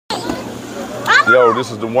Yo, this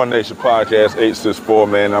is the One Nation Podcast 864,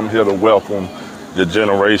 man. I'm here to welcome the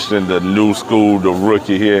generation, the new school, the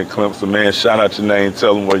rookie here in Clemson, man. Shout out your name.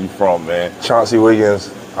 Tell them where you from, man. Chauncey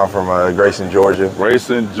Wiggins. I'm from Grayson, Georgia.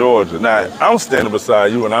 Grayson, Georgia. Now, I'm standing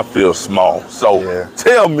beside you and I feel small. So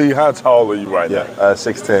tell me, how tall are you right now?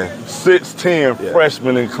 6'10". 6'10",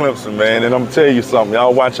 freshman in Clemson, man. And I'm going to tell you something.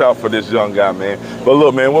 Y'all watch out for this young guy, man. But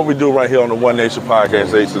look, man, what we do right here on the One Nation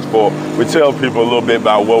Podcast 864, we tell people a little bit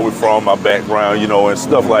about where we're from, our background, you know, and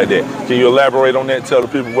stuff like that. Can you elaborate on that? Tell the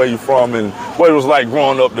people where you're from and what it was like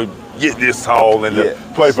growing up to get this tall and to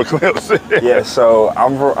play for Clemson. Yeah, so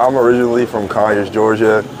I'm originally from Conyers,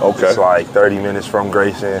 Georgia. Okay. It's like 30 minutes from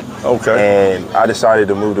Grayson. Okay. And I decided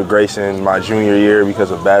to move to Grayson my junior year because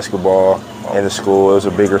of basketball in the school. It was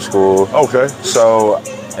a bigger school. Okay. So,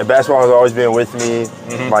 and basketball has always been with me.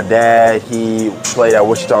 My dad, he played at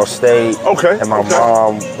Wichita State. Okay. And my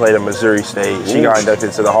mom played at Missouri State. She got inducted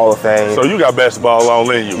into the Hall of Fame. So you got basketball all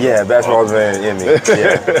in you. Yeah, basketball's been in me.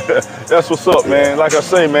 Yeah. That's what's up, man. Like I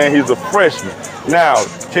say, man, he's a freshman. Now,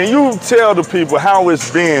 can you tell the people how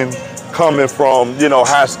it's been coming from, you know,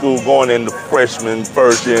 high school going into freshman,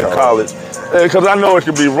 first year in college? Because I know it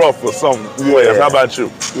can be rough for some players. How about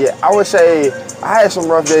you? Yeah, I would say I had some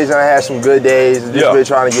rough days and I had some good days. Just been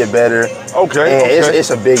trying to get better. Okay. And it's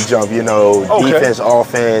a big jump, you know, defense,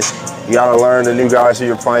 offense. You got to learn the new guys who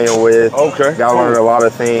you're playing with. Okay. Got to learn a lot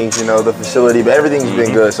of things, you know, the facility. But everything's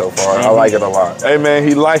been good so far. I like it a lot. Hey, man,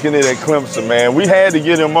 he liking it at Clemson, man. We had to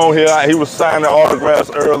get him on here. He was signing autographs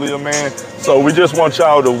earlier, man. So we just want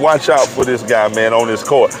y'all to watch out for this guy, man, on this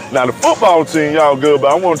court. Now, the football team, y'all good,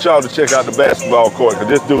 but I want y'all to check out the basketball court, because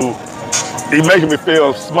this dude, he's making me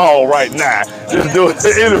feel small right now. Just doing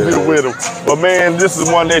an interview with him. But, man, this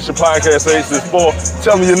is One Nation Podcast 864.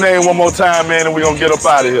 Tell me your name one more time, man, and we're going to get up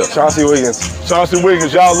out of here. Chauncey Wiggins. Chauncey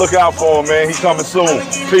Wiggins, y'all look out for him, man. He's coming soon.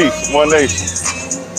 Peace. One Nation.